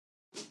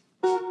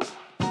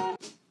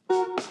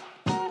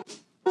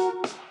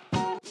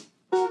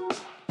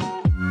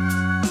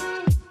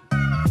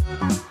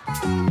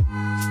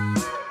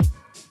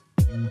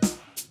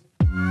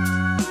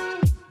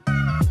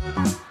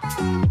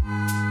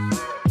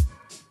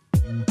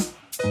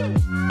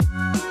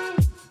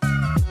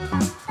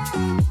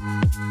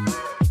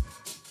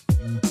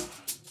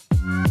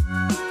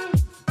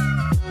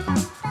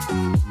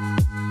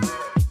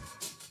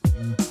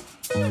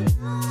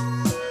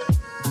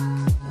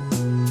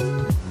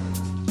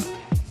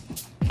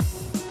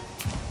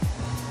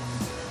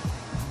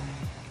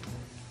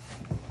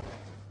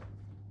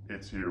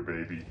here,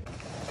 baby.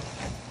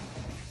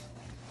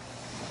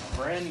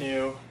 Brand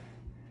new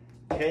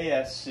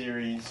KS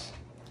series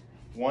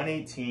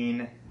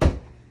 118.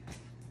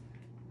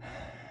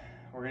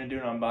 We're gonna do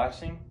an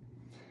unboxing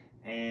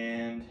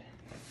and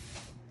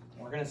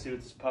we're gonna see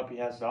what this puppy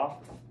has to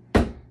offer.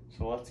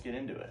 So let's get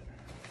into it.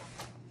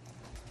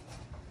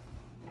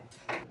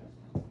 I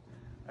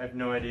have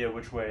no idea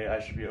which way I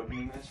should be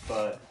opening this,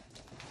 but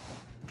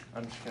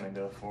I'm just gonna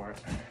go for it.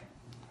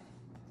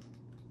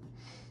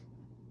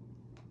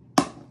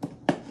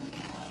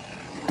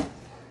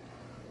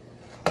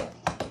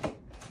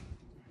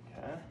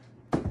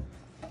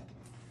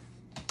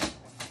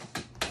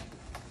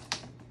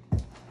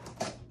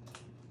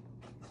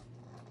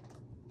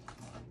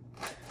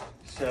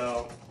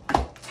 So,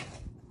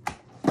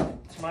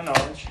 to my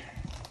knowledge,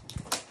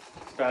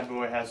 this bad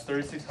boy has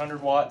 3,600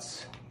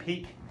 watts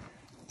peak.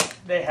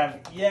 They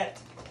have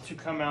yet to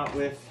come out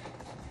with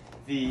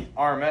the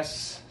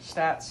RMS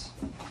stats.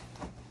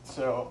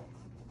 So,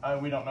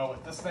 we don't know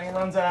what this thing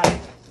runs at,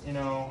 you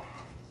know,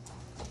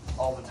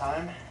 all the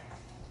time.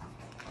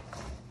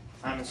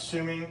 I'm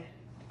assuming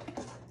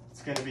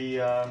it's gonna be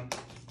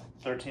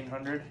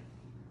 1,300,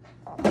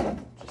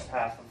 just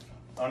half of,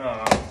 oh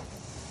no,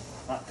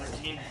 not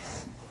 13.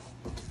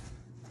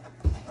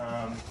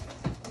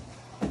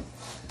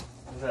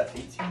 Is that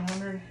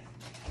 1,800?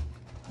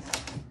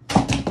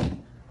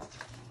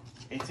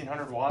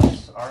 1,800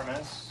 watts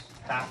RMS,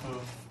 half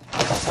of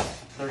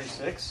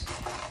 36.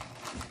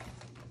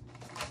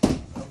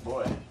 Oh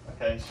boy.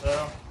 Okay,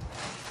 so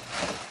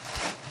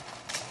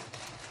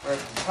right at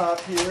the top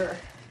here,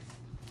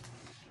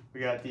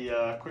 we got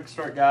the quick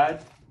start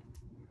guide.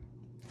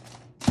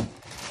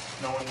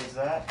 No one needs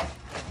that.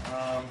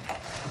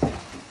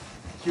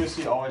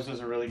 QSC always does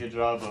a really good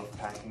job of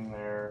packing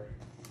their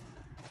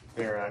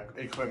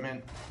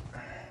equipment.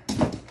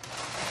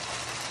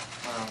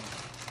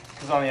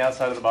 Because on the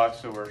outside of the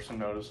box there were some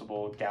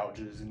noticeable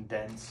gouges and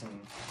dents,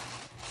 and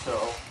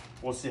so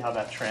we'll see how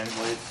that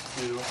translates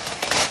to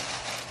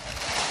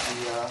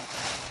the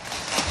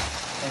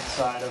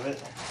inside of it.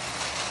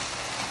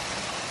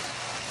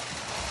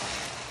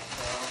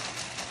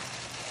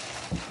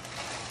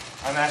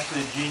 So, I'm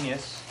actually a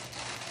genius.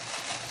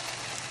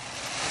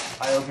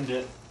 I opened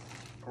it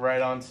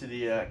right onto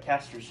the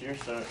casters here,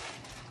 so it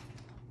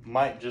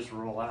might just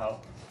roll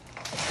out.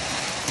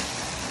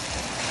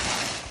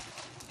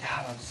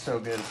 God, I'm so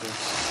good at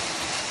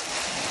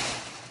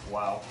this.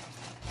 Wow.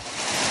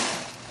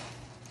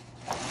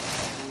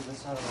 Move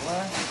this out of the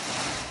way.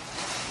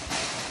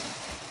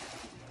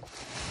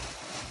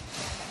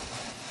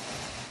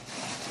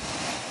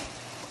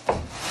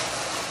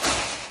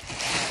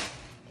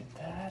 Get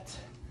that.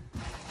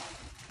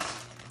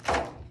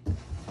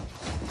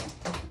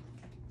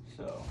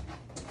 So,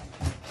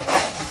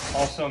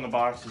 also in the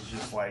box is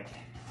just like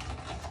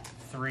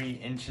 3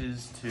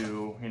 inches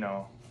to, you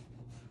know,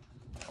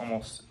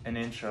 almost an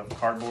inch of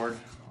cardboard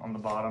on the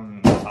bottom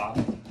and the top,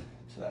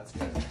 so that's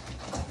good.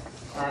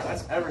 All right,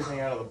 that's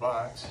everything out of the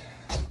box.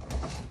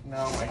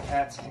 Now my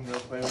cats can go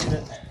play with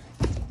it.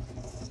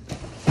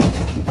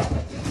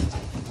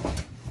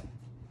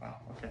 Wow,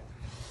 okay.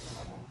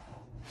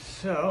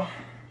 So,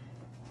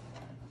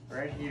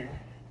 right here,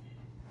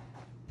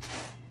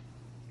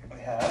 we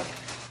have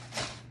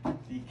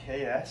the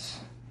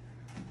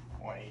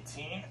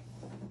KS118.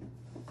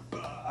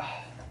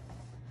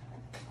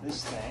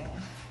 This thing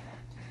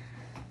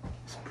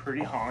is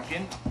pretty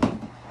honking. Ugh.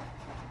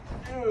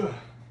 There's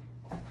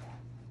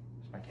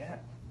my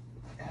cat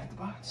at the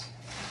box.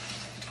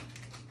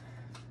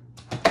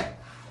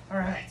 All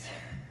right.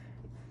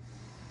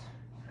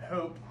 I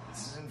hope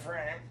this is in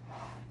frame.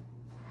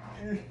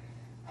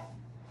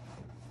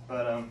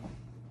 But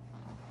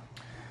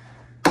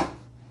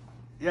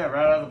yeah,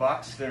 right out of the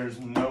box, there's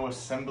no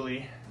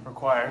assembly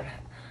required.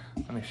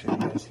 Let me show you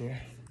guys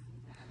here.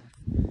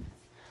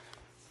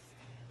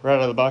 Right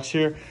out of the box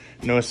here,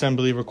 no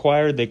assembly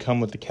required. They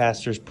come with the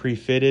casters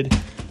pre-fitted.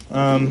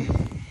 On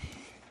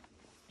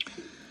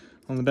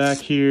the back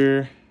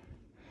here,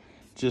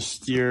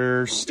 just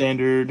your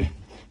standard,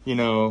 you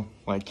know,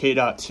 like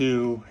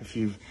K.2. If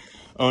you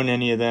own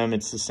any of them,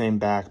 it's the same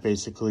back.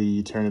 Basically,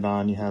 you turn it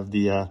on, you have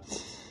the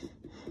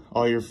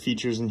all your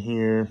features in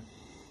here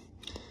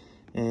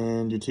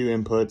and your 2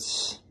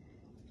 inputs.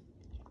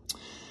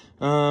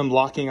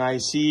 Locking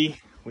IC,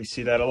 we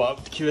see that a lot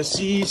with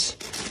QSCs.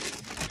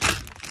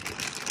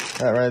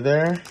 That right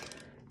there.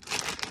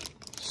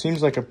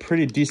 Seems like a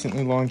pretty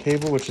decently long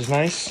cable, which is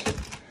nice.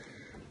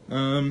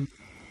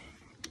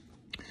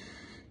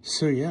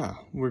 So yeah,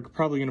 we're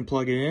probably gonna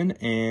plug it in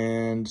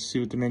and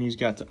see what the menu's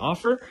got to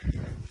offer.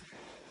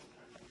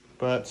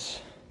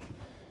 But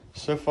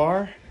so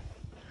far,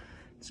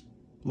 it's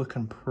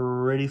looking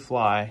pretty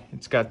fly.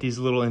 It's got these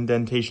little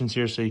indentations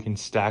here so you can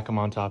stack them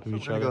on top of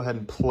each other. Go ahead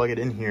and plug it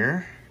in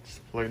here.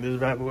 Just plug this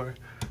bad boy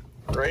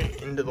right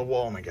into the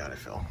wall. Oh my God, I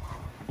fell.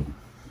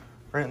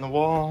 Right in the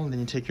wall, then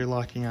you take your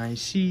locking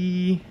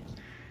IC,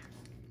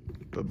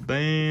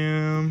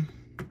 ba-bam,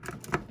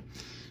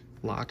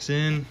 locks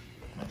in,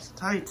 nice and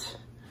tight,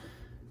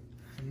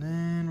 and And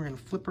then we're gonna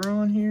flip her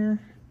on here.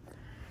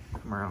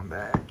 Come around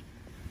back.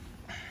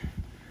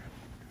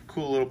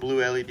 Cool little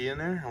blue LED in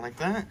there, I like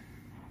that.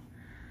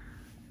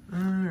 All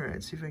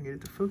right, see if I can get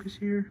it to focus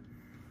here.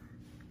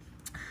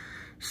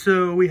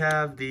 So we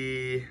have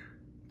the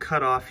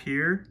cutoff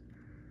here,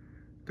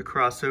 the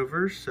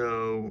crossover,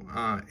 so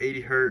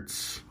 80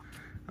 Hertz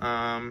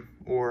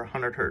or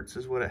 100 Hertz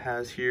is what it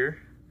has here.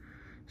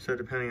 So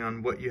depending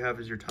on what you have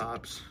as your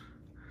tops.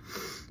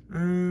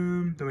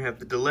 Then we have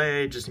the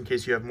delay, just in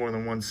case you have more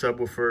than one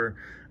subwoofer,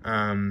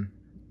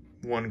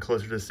 one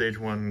closer to the stage,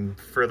 one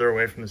further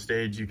away from the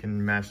stage. You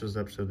can match those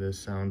up so this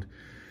sound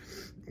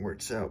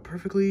works out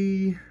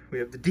perfectly. We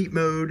have the deep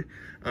mode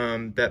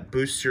that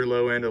boosts your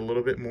low end a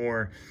little bit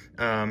more.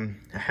 I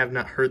have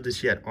not heard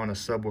this yet on a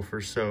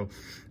subwoofer, so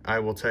I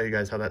will tell you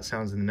guys how that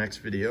sounds in the next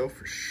video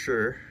for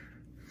sure.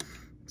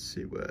 Let's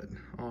see what,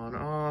 on,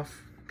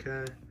 off,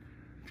 okay.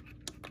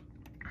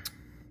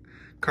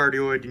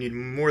 Cardioid, you need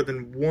more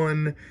than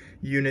one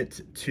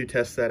unit to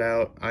test that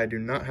out. I do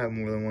not have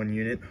more than one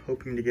unit,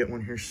 hoping to get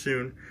one here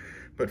soon.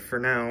 But for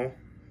now,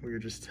 we're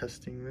just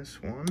testing this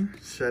one.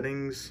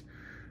 Settings,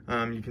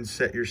 you can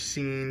set your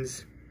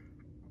scenes,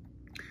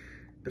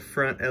 the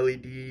front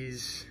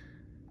LEDs,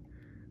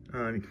 you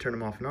can turn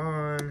them off and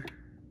on.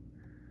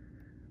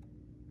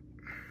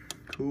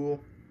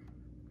 Cool.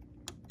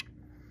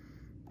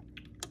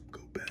 Go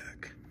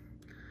back.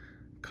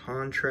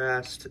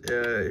 Contrast,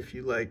 if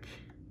you like,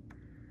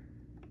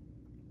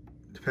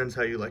 depends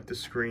how you like the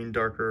screen,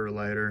 darker or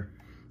lighter.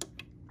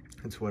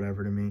 It's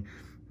whatever to me.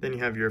 Then you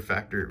have your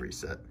factory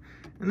reset.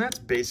 And that's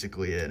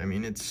basically it. I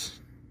mean,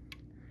 it's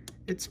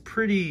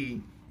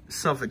pretty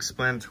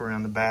self-explanatory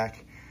on the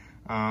back.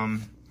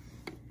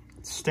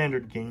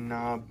 Standard gain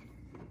knob.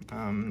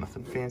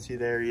 Nothing fancy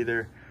there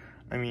either.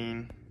 I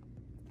mean,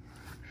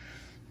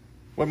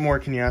 what more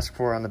can you ask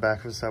for on the back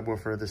of a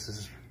subwoofer? This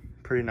is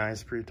pretty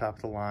nice, pretty top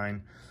of the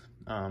line.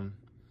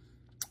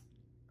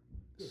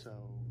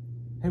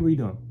 Hey, what are you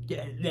doing?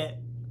 Yeah.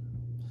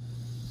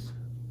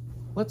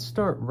 Let's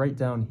start right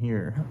down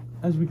here.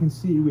 As we can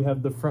see, we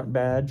have the front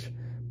badge,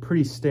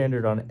 pretty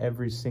standard on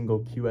every single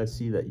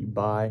QSC that you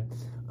buy.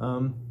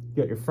 You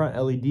got your front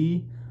LED,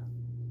 you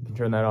can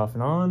turn that off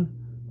and on.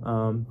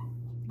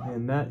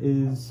 And that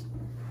is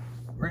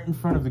right in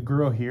front of the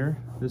grill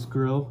here. This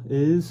grill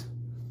is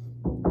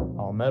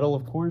all metal,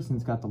 of course, and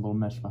it's got the little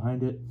mesh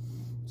behind it.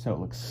 So it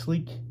looks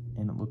sleek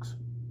and it looks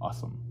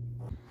awesome.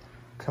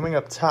 Coming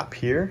up top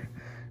here,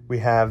 we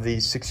have the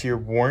 6-year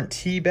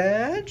warranty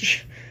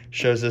badge.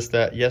 Shows us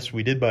that, yes,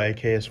 we did buy a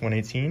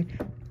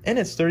KS118, and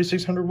it's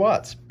 3,600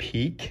 watts.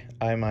 Peak,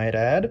 I might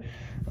add.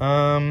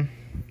 You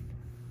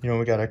know,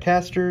 we got our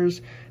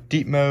casters,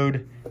 deep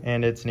mode,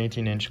 and it's an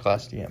 18-inch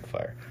Class D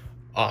amplifier.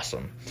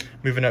 Awesome.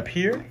 Moving up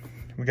here,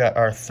 we got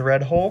our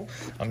thread hole.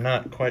 I'm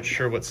not quite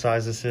sure what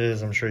size this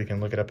is. I'm sure you can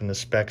look it up in the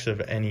specs of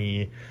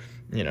any,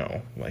 you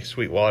know, like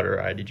Sweetwater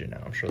or IDJ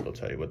now. I'm sure they'll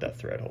tell you what that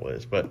thread hole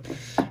is, but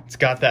it's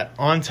got that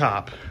on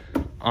top,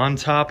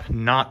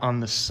 not on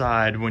the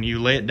side. When you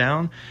lay it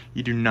down,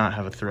 you do not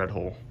have a thread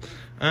hole.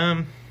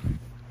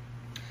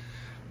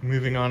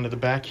 Moving on to the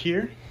back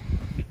here,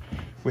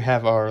 we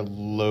have our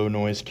low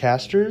noise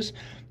casters.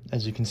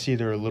 As you can see,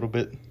 they're a little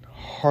bit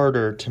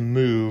harder to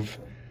move.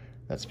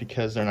 That's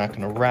because they're not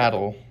going to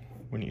rattle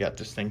when you got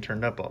this thing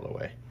turned up all the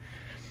way.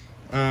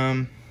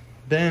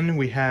 Then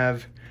we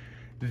have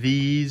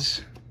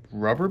these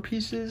rubber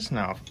pieces.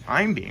 Now, if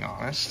I'm being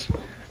honest,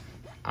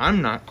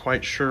 I'm not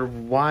quite sure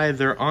why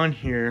they're on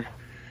here,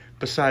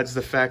 besides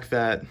the fact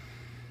that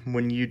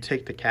when you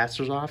take the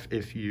casters off,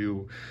 if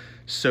you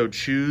so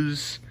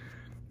choose,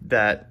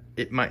 that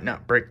it might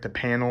not break the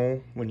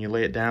panel when you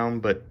lay it down.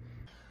 But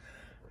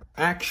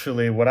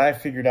actually, what I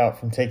figured out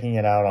from taking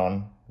it out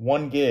on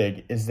 1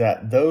 gig is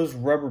that those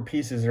rubber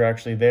pieces are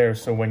actually there,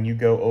 so when you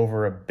go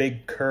over a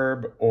big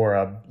curb or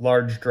a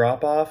large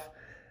drop off,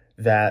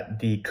 that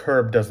the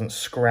curb doesn't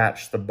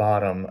scratch the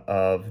bottom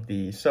of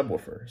the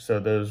subwoofer. So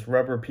those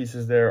rubber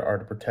pieces there are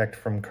to protect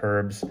from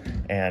curbs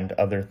and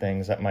other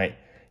things that might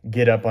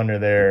get up under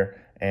there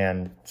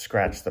and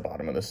scratch the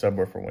bottom of the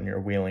subwoofer when you're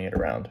wheeling it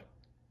around.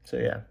 So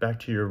yeah,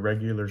 back to your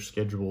regular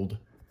scheduled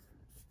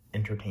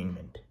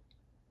entertainment.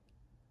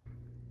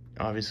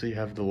 Obviously you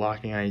have the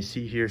locking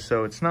IEC here,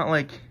 so it's not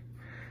like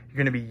you're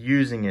gonna be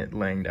using it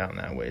laying down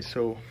that way.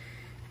 So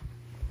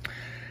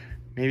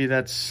maybe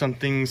that's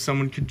something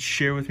someone could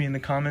share with me in the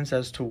comments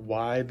as to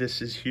why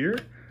this is here.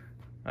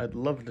 I'd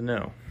love to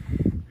know.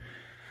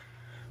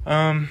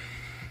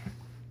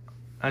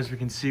 As we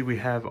can see, we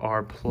have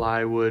our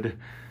plywood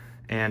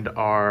and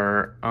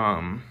our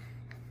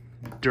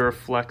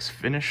Duraflex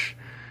finish.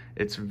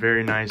 It's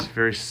very nice,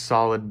 very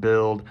solid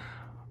build,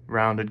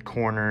 rounded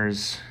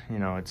corners, you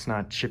know, it's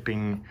not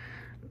chipping,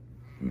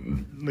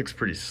 looks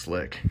pretty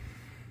slick.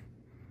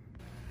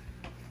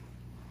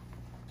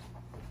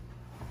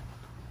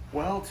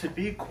 Well, to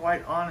be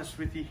quite honest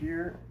with you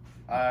here,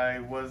 I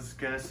was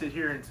gonna sit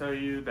here and tell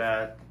you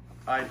that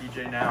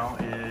IDJ now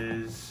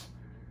is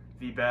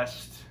the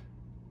best,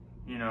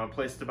 you know,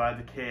 place to buy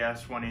the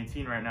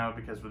KS118 right now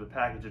because with the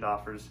package it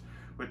offers.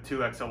 with 2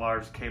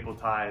 XLRs, cable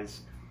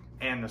ties,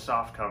 and the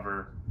soft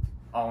cover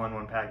all in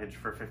one package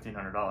for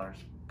 $1,500.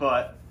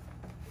 But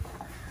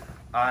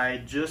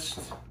I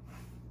just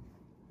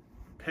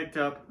picked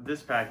up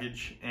this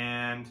package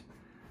and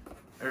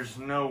there's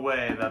no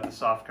way that the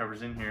soft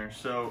cover's in here.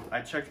 So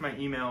I checked my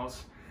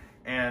emails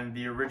and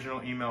the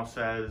original email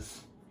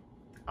says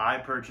I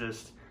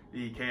purchased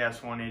the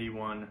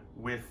KS181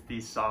 with the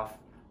soft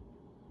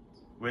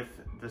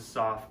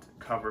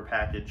cover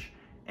package,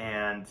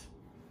 and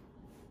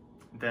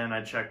then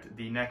I checked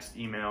the next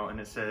email and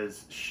it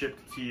says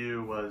shipped to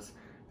you was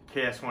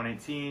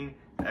KS118,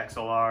 the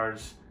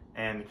XLRs,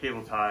 and the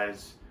cable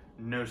ties,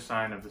 no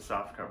sign of the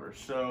soft cover.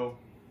 So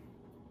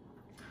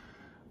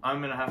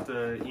I'm gonna have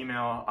to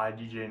email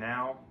IDJ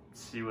now,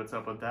 see what's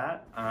up with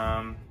that.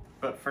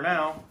 But for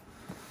now,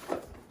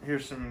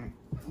 here's some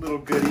little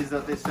goodies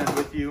that they sent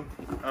with you.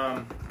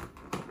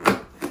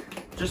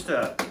 Just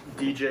a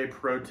DJ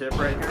pro tip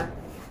right here.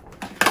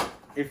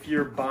 If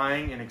you're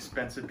buying an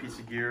expensive piece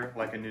of gear,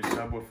 like a new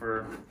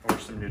subwoofer or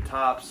some new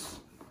tops,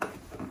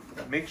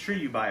 make sure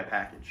you buy a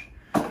package.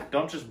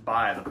 Don't just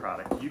buy the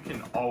product. You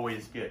can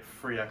always get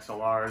free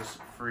XLRs,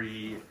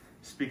 free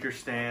speaker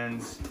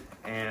stands,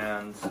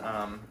 and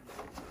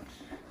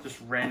just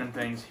random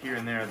things here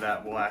and there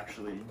that will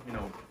actually, you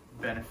know,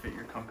 benefit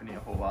your company a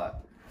whole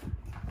lot.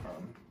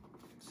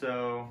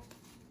 So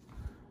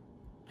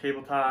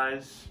cable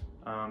ties,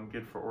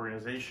 good for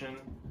organization.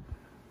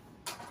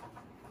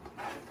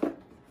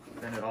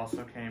 Then it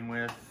also came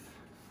with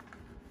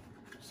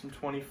some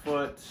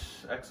 20-foot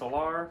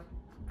XLR,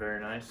 very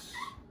nice.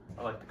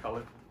 I like the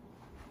color.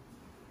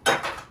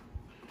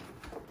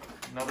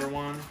 Another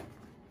one.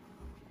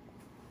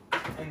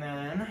 And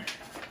then,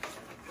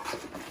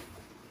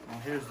 well,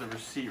 here's the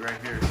receipt right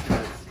here.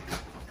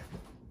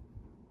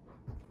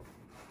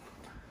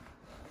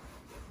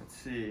 Let's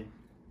see.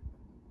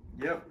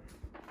 Yep.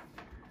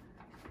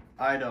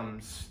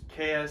 Items,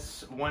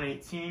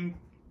 KS118,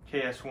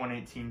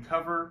 KS118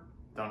 cover,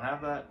 don't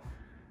have that.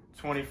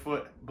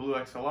 20-foot blue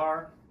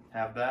XLR,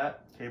 have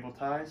that. Cable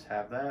ties,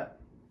 have that.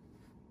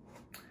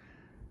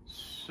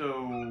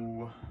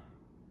 So,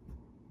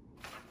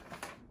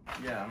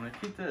 yeah, I'm gonna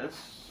keep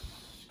this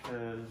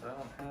because I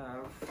don't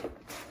have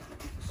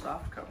a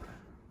soft cover.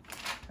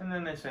 And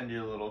then they send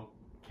you a little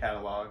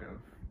catalog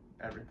of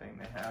everything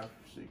they have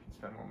so you can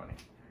spend more money.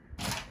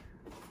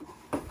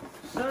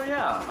 So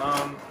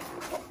yeah,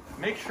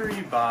 make sure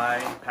you buy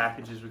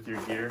packages with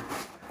your gear,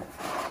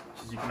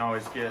 because you can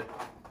always get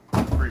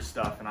free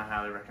stuff, and I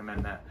highly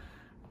recommend that.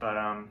 But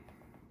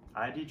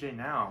IDJ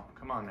now,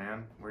 come on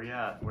man, where you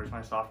at? Where's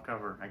my soft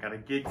cover? I got a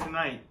gig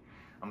tonight.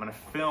 I'm gonna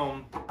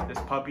film this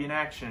puppy in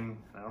action.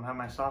 I don't have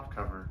my soft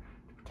cover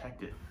to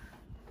protect it.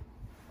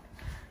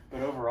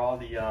 But overall,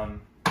 the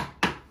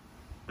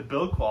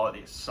build quality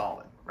is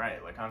solid,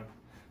 right? Like I'm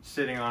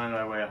sitting on it,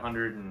 I weigh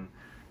 100 and,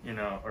 you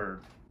know, or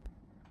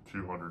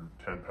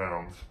 210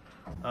 pounds.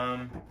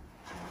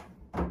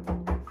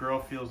 Grill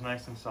feels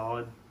nice and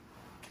solid.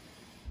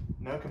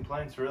 No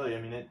complaints really.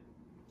 I mean, it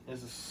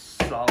is a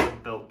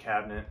solid built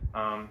cabinet.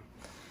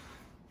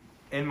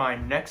 In my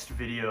next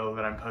video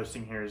that I'm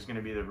posting here is going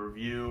to be the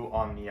review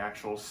on the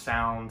actual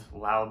sound,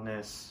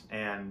 loudness,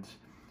 and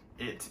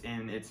it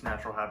in its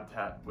natural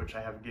habitat, which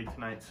I have a gig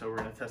tonight, so we're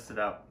going to test it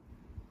out.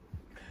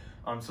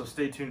 So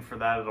stay tuned for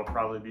that. It'll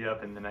probably be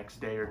up in the next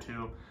day or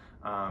two.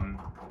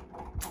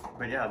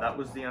 But yeah, that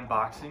was the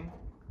unboxing.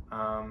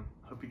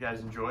 Hope you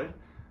guys enjoyed,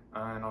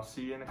 and I'll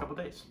see you in a couple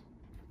days.